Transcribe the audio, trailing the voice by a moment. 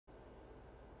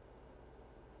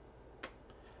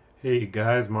Hey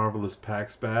guys, Marvelous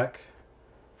Packs back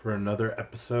for another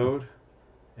episode,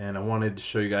 and I wanted to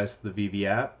show you guys the Veve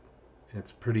app.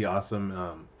 It's pretty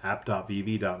awesome.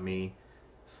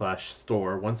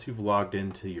 App.veve.me/store. Once you've logged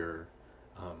into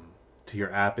um,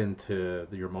 your app into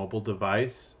your mobile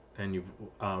device and you've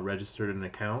registered an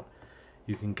account,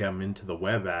 you can come into the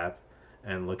web app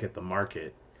and look at the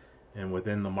market. And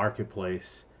within the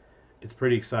marketplace, it's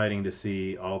pretty exciting to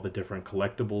see all the different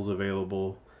collectibles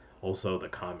available, also the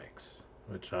comics,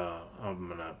 which I'm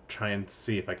gonna try and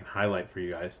see if I can highlight for you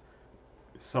guys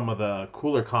some of the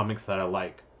cooler comics that I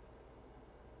like.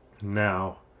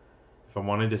 Now, if I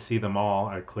wanted to see them all,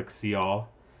 I'd click see all,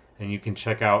 and you can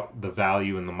check out the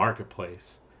value in the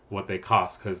marketplace, what they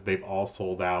cost, because they've all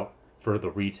sold out for the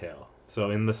retail.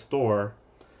 So in the store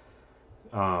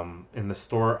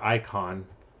icon,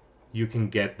 you can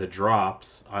get the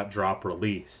drops at drop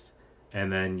release,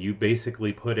 and then you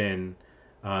basically put in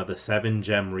the 7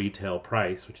 gem retail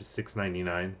price, which is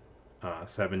 $6.99.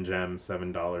 7 gems,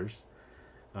 $7.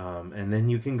 And then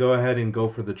you can go ahead and go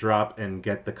for the drop and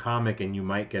get the comic, and you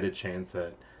might get a chance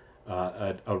at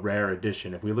a rare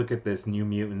edition. If we look at this New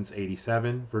Mutants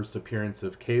 87 first appearance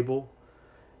of Cable,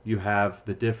 you have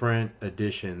the different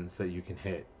editions that you can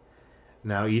hit.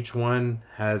 Now each one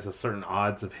has a certain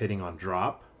odds of hitting on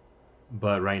drop,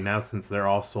 but right now, since they're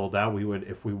all sold out, we would,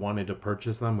 if we wanted to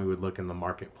purchase them, we would look in the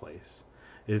marketplace.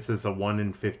 This is a 1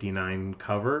 in 59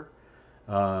 cover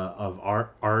of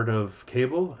Art of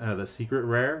Cable. The secret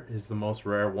rare is the most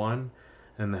rare one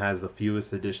and has the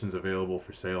fewest editions available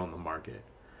for sale in the market.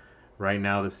 Right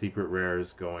now, the secret rare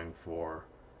is going for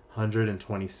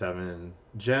 127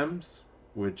 gems,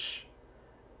 which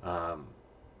um,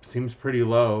 seems pretty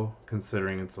low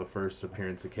considering it's the first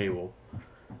appearance of Cable.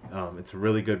 It's a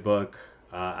really good book.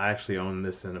 I actually own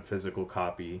this in a physical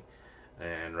copy,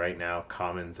 and right now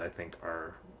commons I think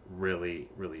are really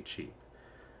really cheap.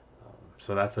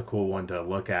 So that's a cool one to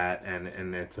look at,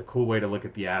 and it's a cool way to look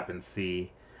at the app and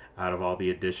see out of all the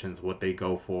editions what they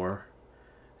go for.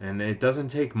 And it doesn't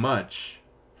take much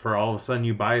for all of a sudden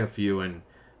you buy a few and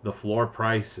the floor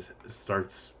price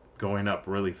starts going up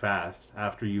really fast.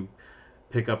 After you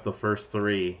pick up the first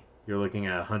three, you're looking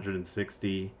at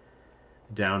 160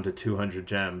 down to 200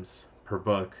 gems per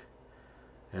book.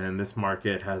 And this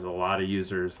market has a lot of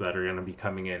users that are going to be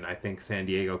coming in. I think San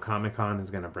Diego Comic Con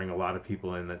is going to bring a lot of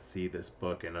people in that see this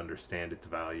book and understand its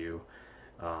value.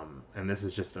 And this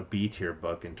is just a B tier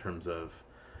book in terms of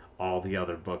all the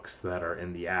other books that are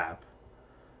in the app.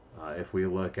 If we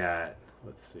look at,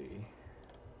 let's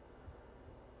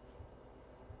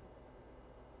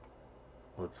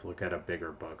look at a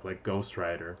bigger book like Ghost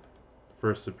Rider.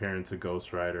 First appearance of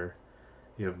Ghost Rider.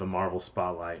 You have the Marvel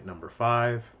Spotlight number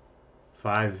 5,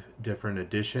 5 different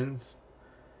editions,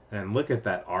 and look at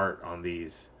that art on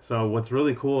these. So what's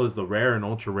really cool is the rare and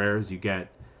ultra rares, you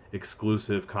get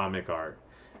exclusive comic art.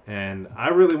 And I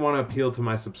really want to appeal to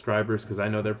my subscribers because I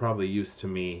know they're probably used to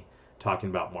me talking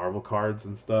about Marvel cards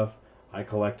and stuff. I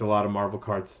collect a lot of Marvel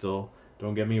cards still.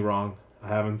 Don't get me wrong, I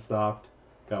haven't stopped.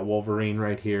 Got Wolverine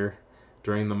right here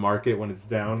during the market when it's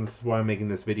down. This is why I'm making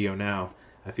this video now.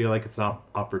 I feel like it's an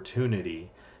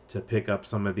opportunity to pick up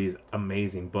some of these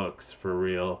amazing books for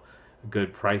real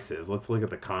good prices. Let's look at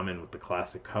the common with the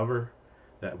classic cover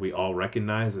that we all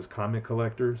recognize as comic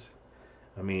collectors.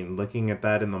 I mean, looking at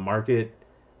that in the market,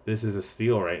 this is a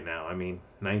steal right now. I mean,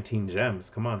 19 gems.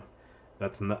 Come on,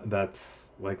 that's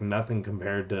like nothing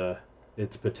compared to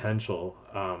its potential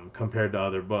compared to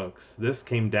other books. This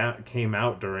came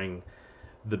out during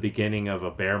the beginning of a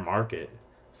bear market,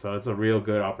 so it's a real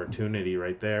good opportunity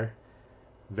right there.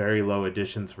 Very low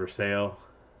editions for sale.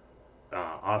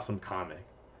 Awesome comic.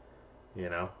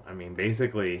 I mean,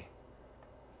 basically,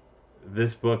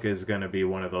 this book is going to be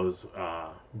one of those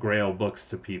grail books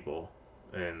to people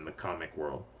in the comic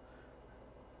world.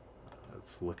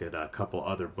 Let's look at a couple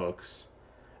other books.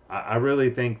 I really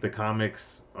think the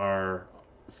comics are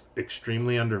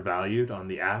extremely undervalued on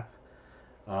the app.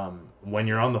 When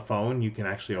you're on the phone, you can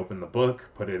actually open the book,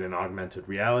 put it in augmented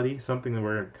reality, something that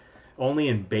we're only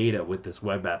in beta with this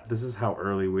web app. This is how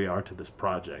early we are to this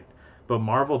project. But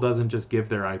Marvel doesn't just give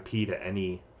their IP to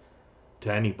anybody,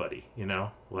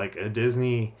 Like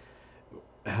Disney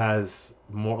has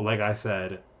more, like I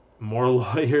said, more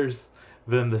lawyers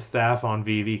than the staff on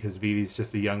Veve because Vive's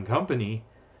just a young company,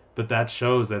 but that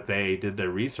shows that they did their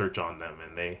research on them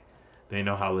and they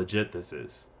know how legit this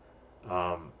is.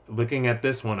 Looking at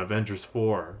this one, Avengers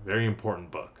 4, very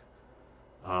important book.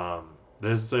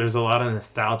 There's a lot of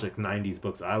nostalgic 90s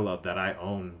books I love that I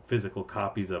own physical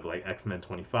copies of, like X-Men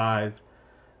 25,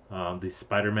 the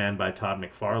Spider-Man by Todd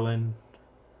McFarlane,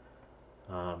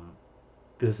 um,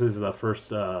 This is the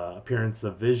first appearance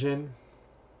of Vision.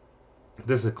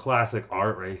 This is classic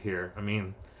art right here. I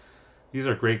mean, these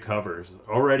are great covers.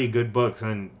 Already good books,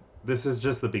 and this is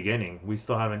just the beginning. We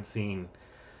still haven't seen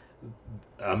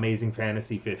Amazing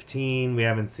Fantasy 15. We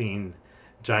haven't seen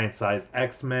Giant Size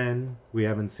X-Men. We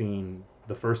haven't seen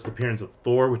the first appearance of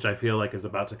Thor, which I feel like is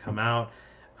about to come out.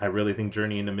 I really think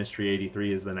Journey into Mystery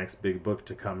 83 is the next big book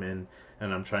to come in,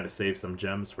 and I'm trying to save some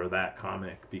gems for that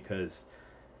comic because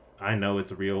I know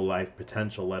its real life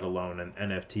potential, let alone an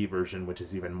NFT version, which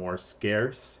is even more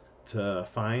scarce to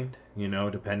find,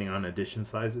 depending on edition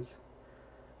sizes.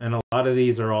 And a lot of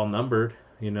these are all numbered,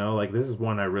 like this is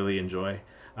one I really enjoy.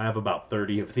 I have about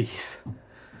 30 of these.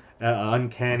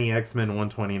 Uncanny X-Men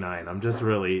 129. I'm just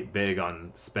really big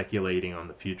on speculating on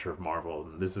the future of Marvel,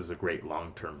 and this is a great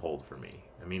long-term hold for me.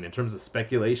 I mean, in terms of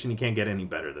speculation, you can't get any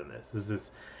better than this. This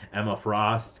is Emma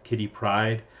Frost, Kitty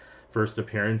Pryde, first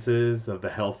appearances of the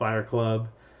Hellfire Club,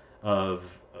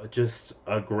 of just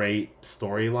a great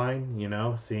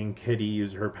storyline, seeing Kitty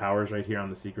use her powers right here on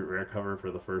the Secret Rare cover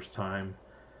for the first time.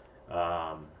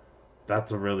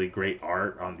 That's a really great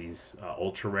art on these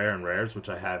ultra rare and rares, which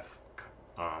I have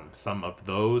some of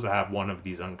those. I have one of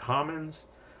these uncommons.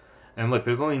 And look,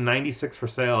 there's only 96 for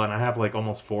sale, and I have like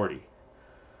almost 40.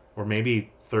 Or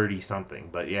maybe 30 something.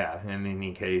 But yeah, in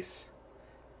any case,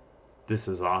 this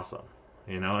is awesome.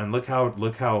 And look how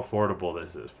affordable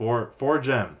this is. Four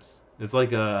gems. It's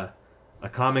like a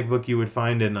comic book you would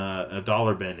find in a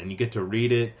dollar bin, and you get to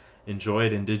read it, enjoy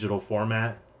it in digital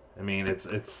format. I mean,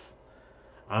 it's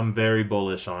I'm very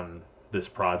bullish on this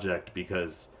project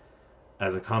because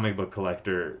as a comic book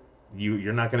collector,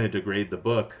 you're not going to degrade the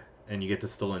book, and you get to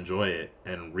still enjoy it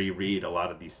and reread a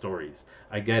lot of these stories.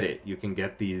 I get it. You can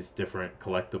get these different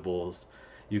collectibles.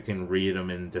 You can read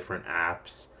them in different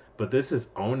apps. But this is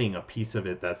owning a piece of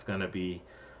it that's going to be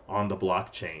on the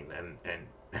blockchain and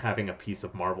having a piece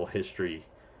of Marvel history,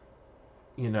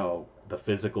 the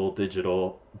physical,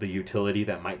 digital, the utility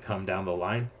that might come down the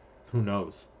line. Who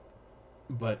knows?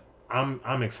 But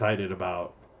I'm excited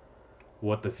about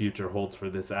what the future holds for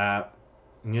this app.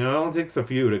 It only takes a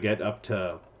few to get up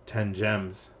to 10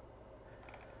 gems.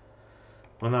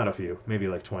 Well, not a few, maybe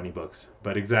like 20 books.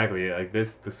 But exactly, like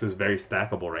this is very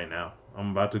stackable right now.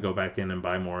 I'm about to go back in and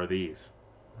buy more of these.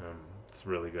 It's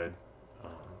really good.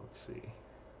 Let's see.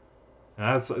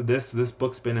 This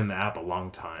book's been in the app a long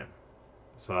time,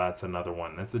 so that's another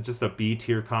one. That's just a B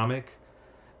tier comic.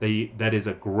 That is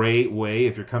a great way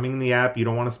if you're coming in the app. You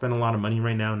don't want to spend a lot of money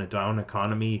right now in a down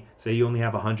economy. Say you only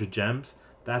have 100 gems.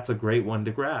 That's a great one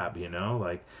to grab.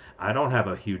 Like I don't have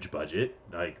a huge budget.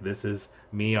 Like this is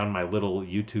me on my little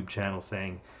YouTube channel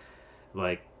saying,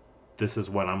 like, this is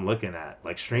what I'm looking at.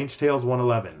 Like Strange Tales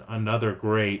 111, another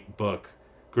great book,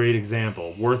 great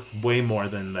example, worth way more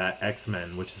than that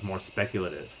X-Men, which is more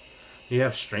speculative. You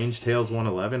have Strange Tales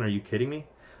 111? Are you kidding me?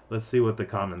 Let's see what the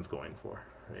common's going for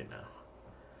right now.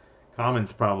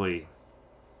 Common's probably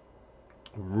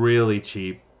really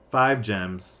cheap. 5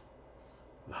 gems.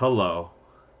 Hello.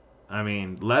 I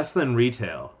mean, less than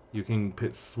retail. You can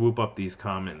swoop up these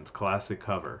commons, classic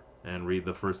cover, and read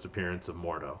the first appearance of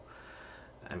Mordo.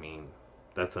 I mean,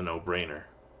 that's a no-brainer.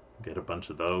 Get a bunch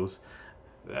of those.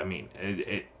 I mean,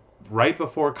 it right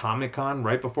before Comic-Con,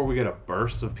 right before we get a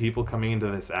burst of people coming into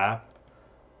this app,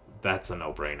 that's a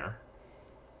no-brainer.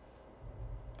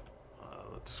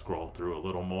 Let's scroll through a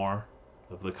little more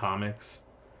of the comics.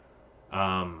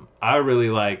 I really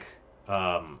like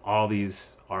all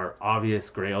these are obvious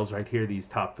grails right here, these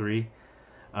top 3.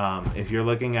 If you're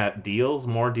looking at deals,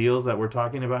 more deals that we're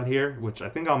talking about here, which I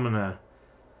think I'm going to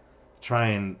try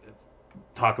and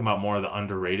talk about more of the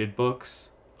underrated books.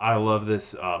 I love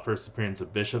this first appearance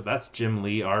of Bishop. That's Jim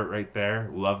Lee art right there.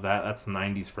 Love that. That's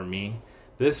 90s for me.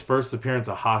 This first appearance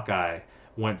of Hawkeye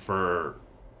went for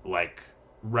like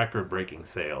record-breaking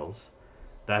sales.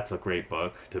 That's a great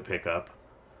book to pick up.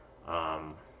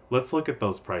 Let's look at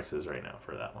those prices right now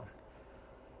for that one.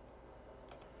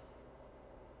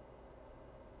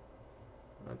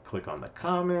 Click on the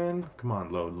common. Come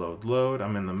on, load, load, load.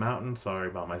 I'm in the mountain. Sorry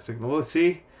about my signal. Let's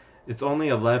see. It's only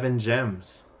 11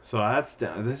 gems. So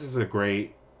this is a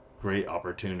great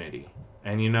opportunity.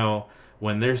 And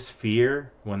when there's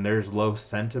fear, when there's low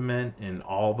sentiment in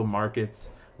all the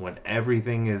markets, when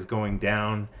everything is going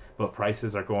down but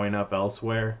prices are going up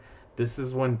elsewhere, this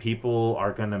is when people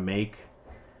are going to make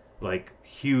like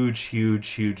huge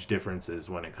differences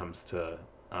when it comes to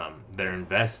their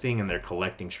investing and their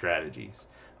collecting strategies.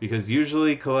 Because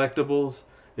usually collectibles,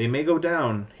 they may go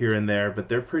down here and there, but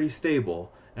they're pretty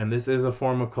stable. And this is a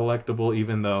form of collectible,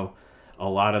 even though a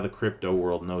lot of the crypto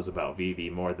world knows about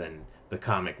Veve more than the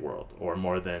comic world, or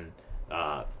more than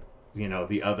you know,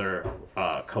 the other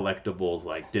collectibles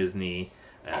like Disney,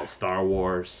 Star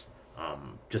Wars,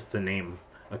 just to name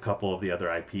a couple of the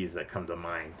other IPs that come to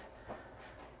mind.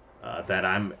 That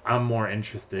I'm more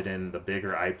interested in the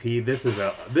bigger IP. This is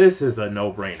a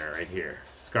no brainer right here.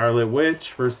 Scarlet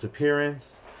Witch first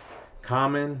appearance,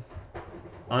 common,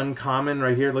 uncommon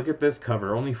right here. Look at this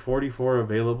cover. Only 44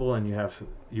 available, and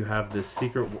you have this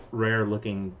secret rare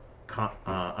looking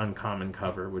uncommon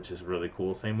cover, which is really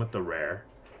cool. Same with the rare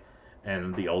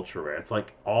and the ultra rare. It's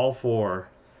like all four.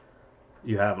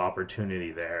 You have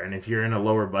opportunity there, and if you're in a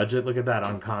lower budget, look at that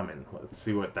uncommon. Let's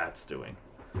see what that's doing.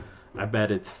 I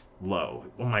bet it's low.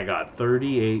 Oh my god,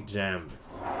 38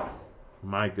 gems.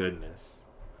 My goodness.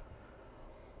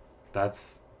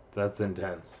 That's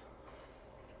intense.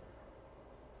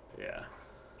 Yeah.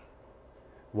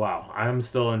 Wow, I'm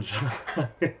still in shock.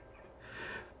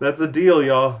 That's a deal,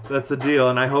 y'all. That's a deal,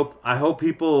 and I hope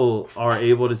people are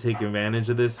able to take advantage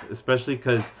of this, especially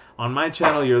because on my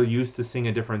channel you're used to seeing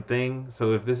a different thing.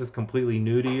 So if this is completely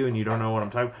new to you and you don't know what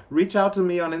I'm talking, reach out to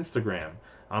me on Instagram.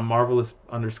 I'm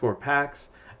marvelous_packs.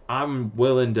 I'm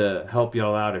willing to help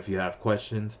y'all out if you have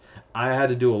questions. I had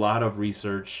to do a lot of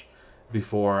research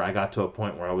before I got to a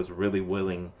point where I was really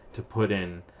willing to put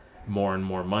in more and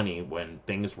more money when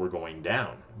things were going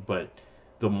down. But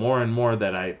the more and more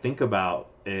that I think about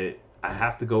it, I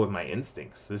have to go with my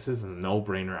instincts. This is a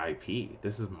no-brainer IP.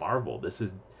 This is Marvel. This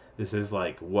is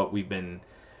like what we've been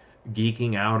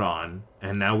geeking out on,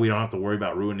 and now we don't have to worry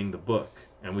about ruining the book.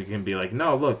 And we can be like,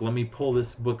 no, look, let me pull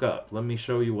this book up. Let me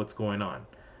show you what's going on.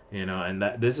 You know, and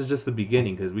that this is just the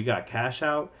beginning, because we got Cash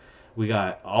Out, we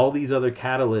got all these other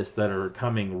catalysts that are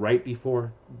coming right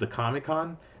before the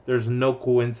Comic-Con. There's no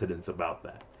coincidence about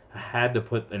that. I had to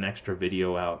put an extra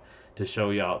video out to show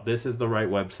y'all this is the right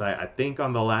website. I think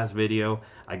on the last video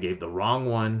I gave the wrong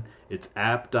one. It's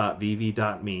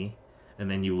app.vv.me,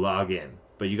 and then you log in.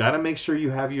 But you got to make sure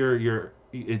you have your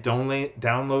it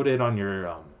download it on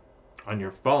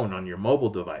your phone, on your mobile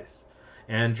device,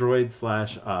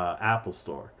 Android/Apple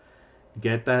Store.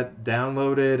 Get that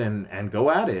downloaded and go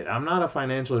at it. I'm not a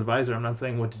financial advisor. I'm not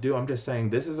saying what to do. I'm just saying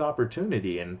this is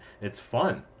opportunity, and it's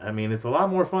fun. I mean, it's a lot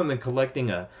more fun than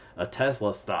collecting a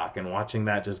Tesla stock and watching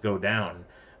that just go down,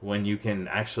 when you can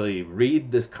actually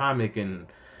read this comic, and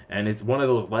it's one of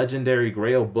those legendary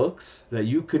grail books that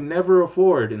you could never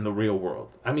afford in the real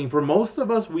world. I mean, for most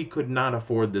of us, we could not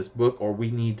afford this book, or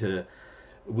we need to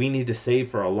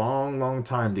save for a long, long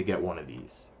time to get one of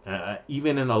these,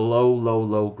 even in a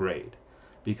low grade.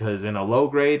 Because in a low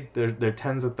grade, they're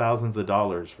tens of thousands of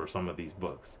dollars for some of these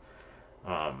books.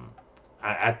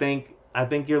 I think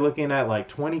you're looking at like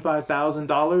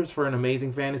 $25,000 for an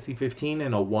Amazing Fantasy 15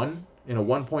 in a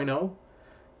 1.0.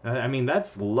 I mean,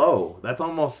 that's low. That's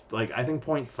almost like, I think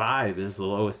 0.5 is the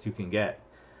lowest you can get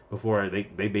before they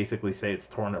basically say it's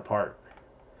torn apart.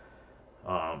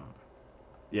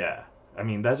 Yeah. I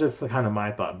mean, that's just kind of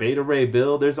my thought. Beta Ray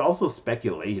Bill. There's also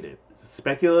speculative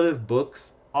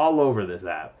books all over this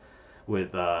app,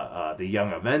 with the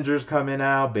Young Avengers coming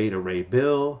out, Beta Ray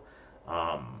Bill.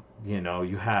 You know,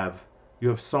 you have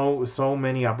so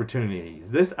many opportunities.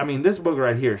 This book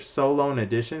right here, solo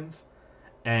editions,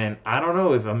 and I don't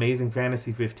know if Amazing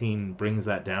Fantasy 15 brings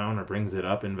that down or brings it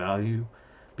up in value,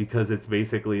 because it's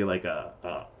basically like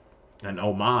an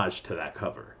homage to that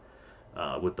cover,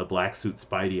 with the black suit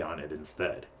Spidey on it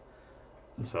instead.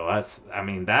 So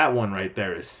that one right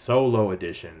there is solo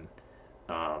edition.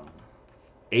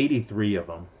 83 of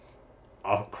them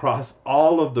across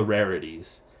all of the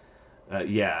rarities.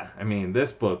 Yeah, I mean,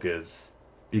 this book has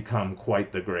become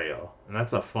quite the grail, and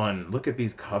that's a fun look at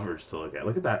these covers to look at.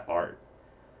 Look at that art.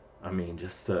 I mean,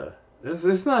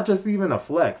 it's not just even a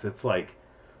flex. It's like,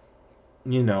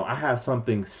 you know, I have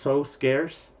something so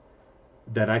scarce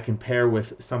that I can pair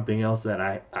with something else that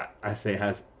I say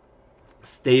has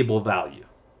stable value.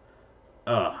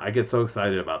 I get so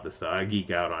excited about this stuff. I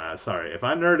geek out on it. Sorry if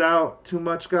I nerd out too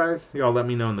much, guys. Y'all let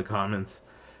me know in the comments.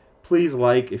 Please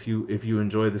like if you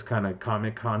enjoy this kind of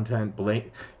comic content,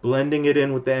 blending it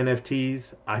in with the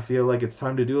NFTs. I feel like it's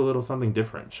time to do a little something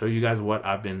different. Show you guys what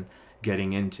I've been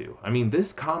getting into. I mean,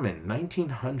 this common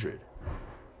 1900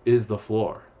 is the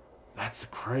floor. That's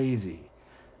crazy.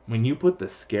 When you put the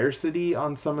scarcity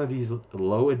on some of these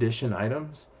low edition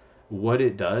items, what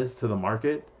it does to the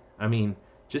market. I mean,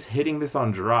 just hitting this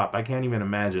on drop, I can't even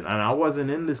imagine. And I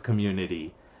wasn't in this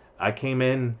community. I came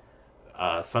in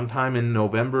sometime in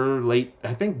November, late,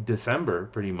 I think December,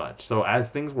 pretty much. So as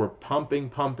things were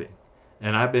pumping,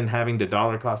 and I've been having to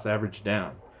dollar cost average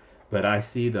down. But I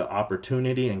see the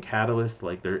opportunity and catalyst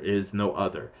like there is no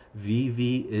other.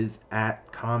 VV is at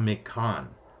Comic Con.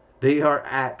 They are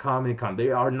at Comic Con.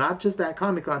 They are not just at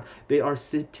Comic Con. They are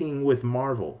sitting with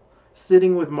Marvel.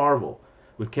 Sitting with Marvel.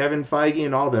 With Kevin Feige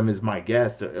and all of them is my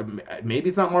guest. Maybe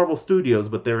it's not Marvel Studios,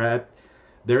 but they're at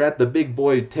the big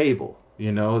boy table.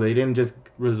 They didn't just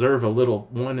reserve a little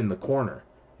one in the corner.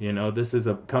 This is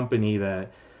a company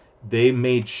that they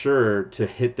made sure to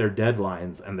hit their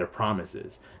deadlines and their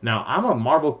promises. Now, I'm a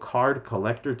Marvel card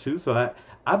collector too, so that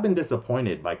I've been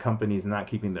disappointed by companies not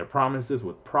keeping their promises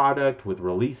with product, with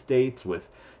release dates, with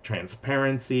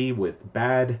transparency, with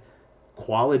bad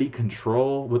quality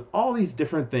control, with all these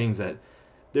different things that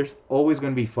there's always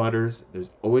going to be fudders,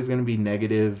 there's always going to be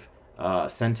negative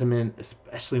sentiment,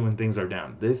 especially when things are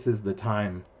down. This is the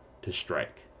time to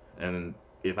strike. And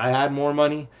if I had more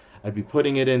money, I'd be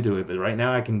putting it into it. But right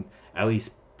now, I can at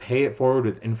least pay it forward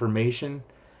with information.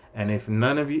 And if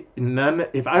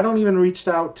I don't even reached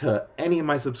out to any of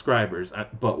my subscribers,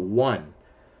 but one,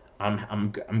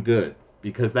 I'm good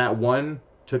because that one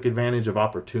took advantage of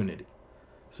opportunity.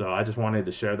 So I just wanted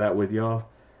to share that with y'all.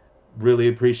 Really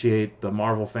appreciate the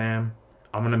Marvel fam.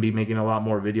 I'm going to be making a lot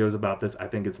more videos about this. I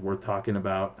think it's worth talking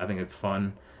about. I think it's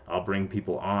fun. I'll bring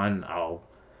people on.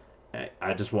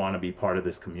 I just want to be part of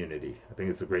this community. I think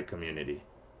it's a great community.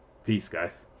 Peace,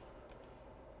 guys.